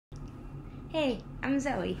Hey, I'm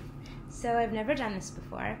Zoe. So I've never done this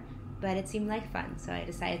before, but it seemed like fun, so I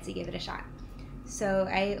decided to give it a shot. So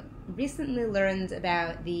I recently learned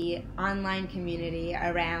about the online community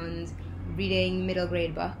around reading middle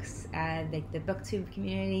grade books, like the BookTube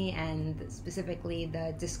community and specifically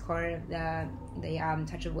the Discord, the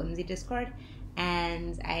Touch of Whimsy Discord.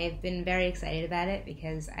 And I've been very excited about it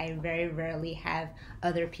because I very rarely have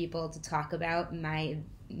other people to talk about my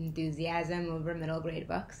enthusiasm over middle grade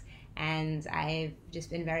books, and I've just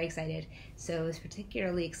been very excited. So it was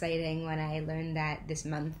particularly exciting when I learned that this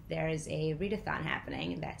month there's a Readathon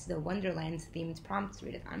happening. That's the Wonderland themed prompts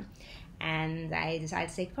Readathon. And I decided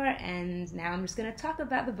to take part, and now I'm just going to talk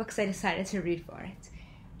about the books I decided to read for it.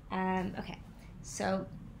 Okay, so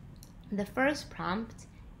the first prompt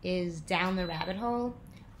is Down the Rabbit Hole,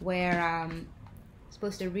 where I'm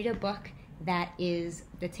supposed to read a book that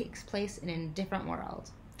takes place in a different world.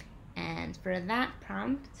 And for that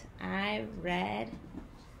prompt, I read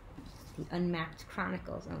The Unmapped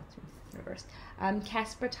Chronicles, it's reversed,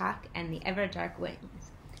 Casper Talk and the Everdark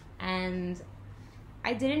Wings. And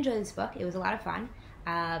I did enjoy this book. It was a lot of fun.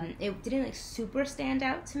 It didn't super stand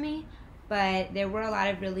out to me, but there were a lot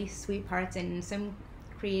of really sweet parts and some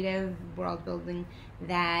creative world building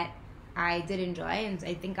that I did enjoy, and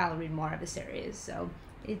I think I'll read more of the series. So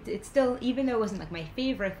it's still, even though it wasn't like my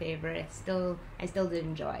favorite, I still did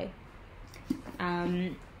enjoy.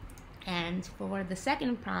 And for the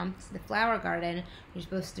second prompt, The Flower Garden, you're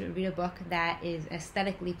supposed to read a book that is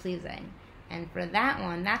aesthetically pleasing. And for that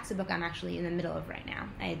one, that's the book I'm actually in the middle of right now.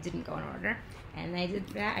 I didn't go in order. And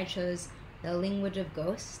I chose The Language of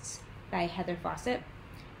Ghosts by Heather Fawcett.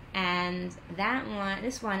 And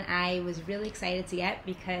this one I was really excited to get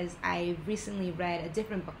because I recently read a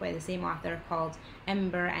different book by the same author called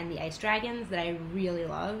Ember and the Ice Dragons that I really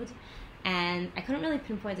loved. And I couldn't really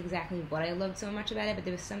pinpoint exactly what I loved so much about it, but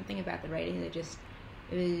there was something about the writing that I just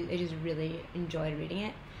really enjoyed reading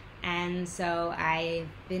it. And so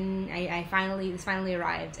this finally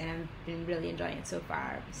arrived, and I've been really enjoying it so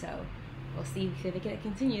far. So we'll see if it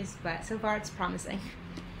continues, but so far it's promising.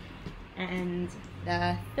 And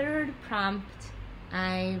the third prompt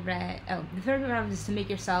is to make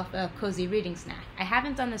yourself a cozy reading snack. I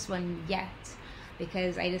haven't done this one yet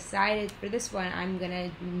because I decided for this one I'm going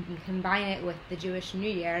to combine it with the Jewish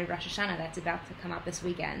New Year, Rosh Hashanah, that's about to come up this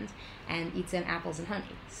weekend, and eat some apples and honey.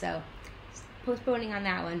 So postponing on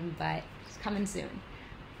that one, but it's coming soon.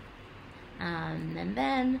 And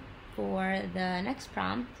then for the next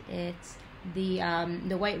prompt, it's the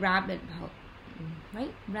White Rabbit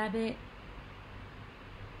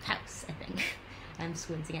House, I think. I'm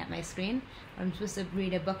squinting at my screen. I'm supposed to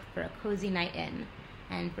read a book for a cozy night in.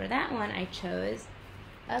 And for that one, I chose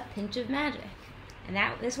A Pinch of Magic. And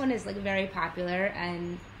this one is like very popular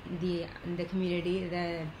in the community,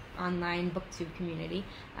 the online BookTube community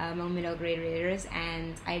among middle grade readers,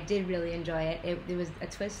 and I did really enjoy it. There was a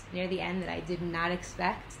twist near the end that I did not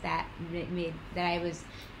expect and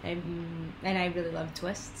I really love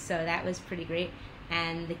twists, so that was pretty great.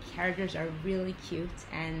 And the characters are really cute,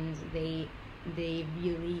 and they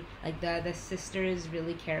really, like, the sisters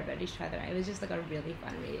really care about each other. It was just like a really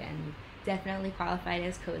fun read, and definitely qualified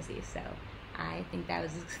as cozy, so I think that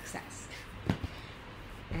was a success.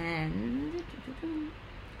 And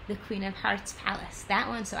The Queen of Hearts Palace, that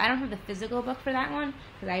one, so I don't have the physical book for that one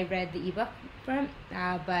because I read the ebook for it,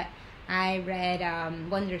 but I read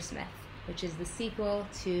Wondersmith, which is the sequel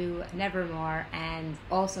to Nevermore and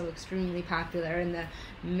also extremely popular in the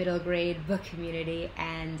middle grade book community,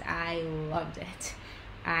 and I loved it.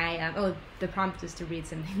 The prompt is to read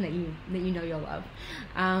something that you know you'll love.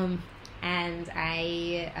 And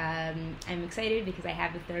I'm excited because I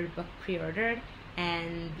have the third book pre-ordered,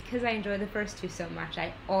 and because I enjoyed the first two so much,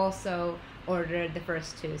 I also ordered the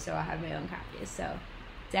first two, so I'll have my own copies. So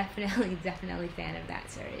definitely fan of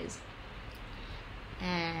that series.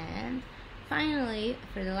 And finally,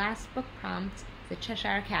 for the last book prompt, The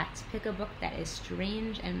Cheshire Cat, pick a book that is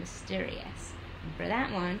strange and mysterious. And for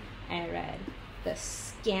that one, I read The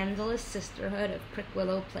Scandalous Sisterhood of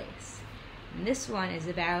Prickwillow Place. And this one is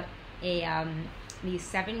about these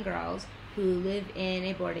 7 girls who live in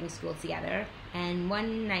a boarding school together, and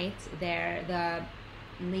one night the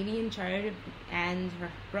lady in charge and her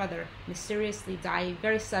brother mysteriously die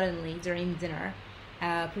very suddenly during dinner,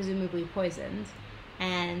 presumably poisoned.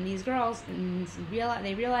 And these girls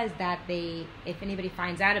realize that if anybody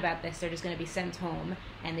finds out about this, they're just going to be sent home,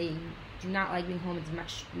 and they do not like being home as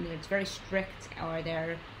much. It's very strict, or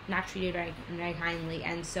they're not treated very kindly,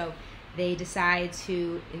 and so they decide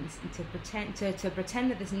to pretend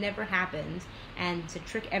that this never happened, and to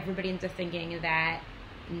trick everybody into thinking that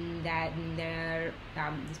that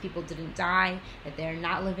these people didn't die, that they're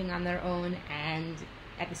not living on their own, and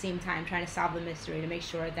at the same time trying to solve the mystery to make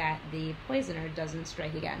sure that the poisoner doesn't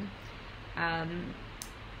strike again.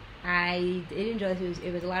 I did enjoy this.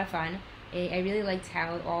 It was a lot of fun. I really liked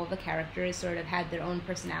how all the characters sort of had their own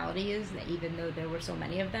personalities, even though there were so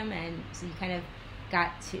many of them, and so you kind of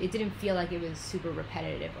got to, it didn't feel like it was super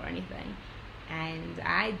repetitive or anything. And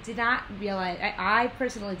I did not realize, I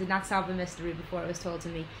personally did not solve the mystery before it was told to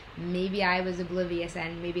me. Maybe I was oblivious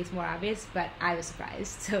and maybe it's more obvious, but I was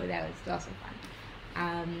surprised, so that was also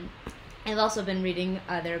fun. I've also been reading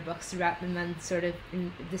other books throughout the month, sort of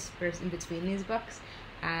dispersed in between these books.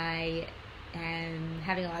 I am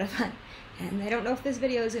having a lot of fun, and I don't know if this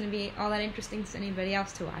video is going to be all that interesting to anybody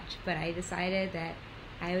else to watch, but I decided that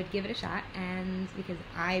I would give it a shot, and because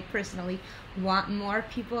I personally want more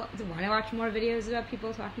people to want to watch more videos about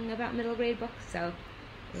people talking about middle grade books, so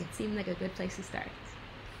it seemed like a good place to start.